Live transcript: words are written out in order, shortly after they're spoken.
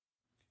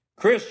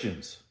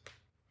Christians.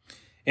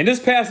 In this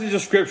passage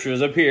of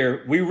scriptures up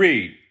here, we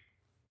read,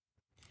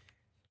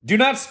 "Do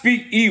not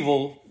speak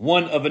evil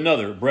one of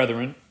another,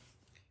 brethren.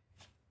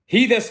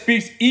 He that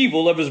speaks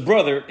evil of his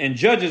brother and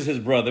judges his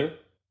brother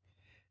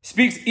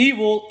speaks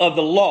evil of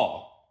the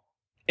law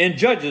and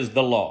judges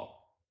the law.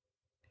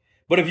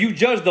 But if you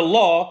judge the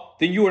law,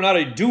 then you are not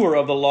a doer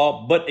of the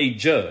law, but a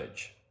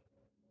judge."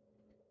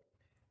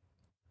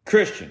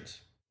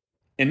 Christians,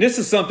 and this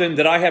is something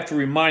that I have to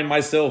remind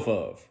myself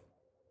of.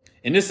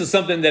 And this is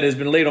something that has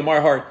been laid on my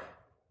heart,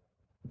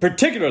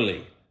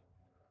 particularly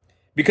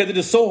because it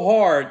is so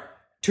hard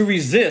to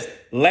resist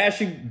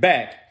lashing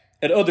back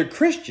at other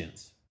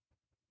Christians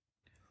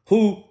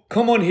who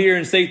come on here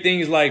and say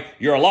things like,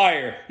 "You're a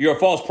liar, you're a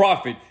false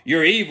prophet,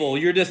 you're evil,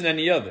 you're this and that and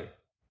the other."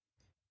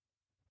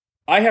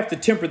 I have to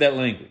temper that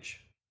language.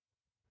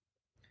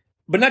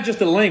 But not just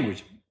the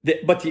language,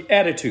 but the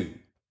attitude.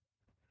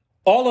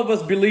 All of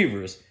us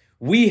believers,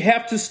 we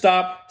have to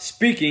stop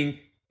speaking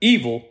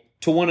evil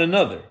to one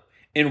another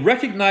and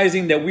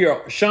recognizing that we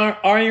are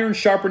iron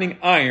sharpening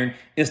iron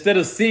instead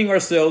of seeing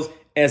ourselves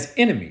as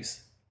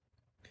enemies.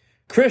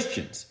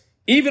 Christians,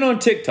 even on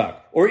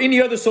TikTok or any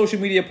other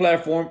social media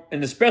platform,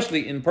 and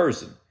especially in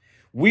person,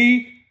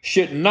 we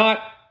should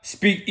not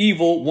speak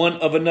evil one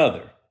of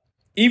another.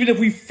 Even if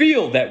we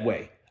feel that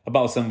way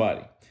about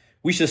somebody,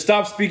 we should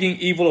stop speaking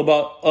evil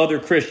about other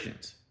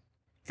Christians,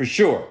 for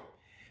sure.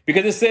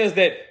 Because it says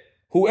that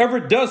whoever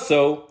does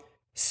so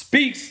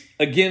speaks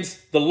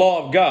against the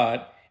law of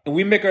God, and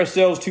we make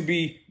ourselves to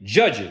be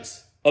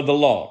judges of the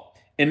law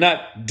and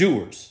not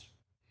doers.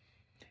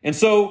 And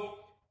so,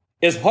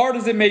 as hard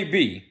as it may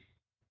be,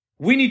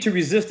 we need to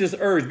resist this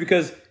urge,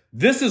 because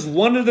this is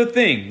one of the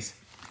things,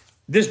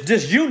 this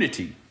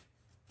disunity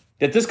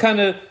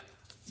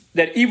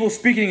that evil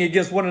speaking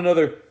against one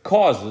another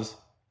causes.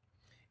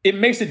 It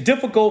makes it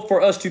difficult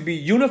for us to be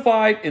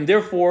unified and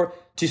therefore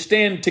to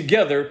stand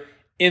together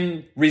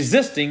in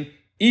resisting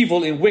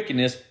evil and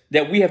wickedness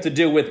that we have to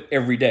deal with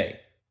every day.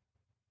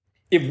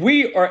 If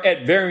we are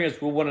at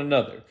variance with one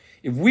another,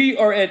 if we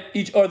are at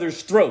each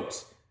other's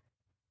throats,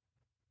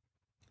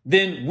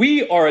 then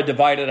we are a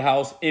divided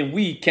house and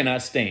we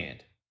cannot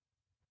stand.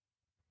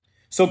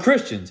 So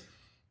Christians,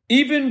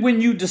 even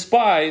when you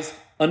despise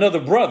another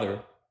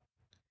brother,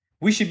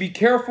 we should be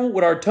careful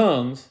with our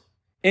tongues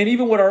and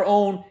even with our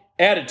own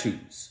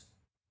attitudes,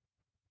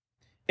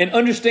 and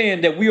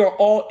understand that we are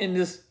all in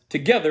this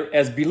together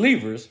as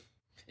believers,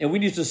 and we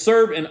need to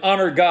serve and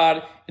honor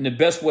God in the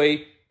best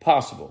way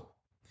possible.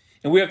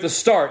 And we have to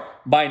start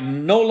by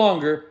no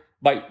longer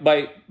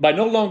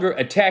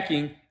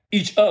attacking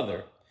each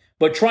other,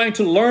 but trying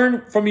to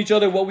learn from each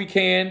other what we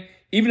can,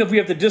 even if we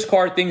have to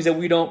discard things that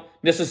we don't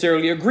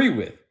necessarily agree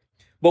with.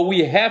 But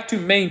we have to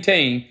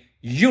maintain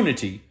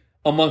unity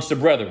amongst the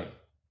brethren.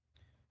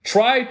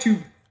 Try to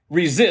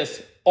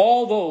resist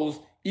all those,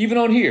 even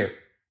on here,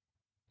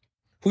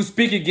 who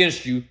speak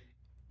against you.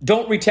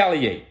 Don't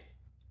retaliate.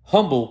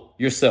 Humble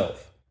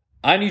yourself.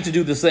 I need to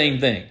do the same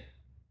thing.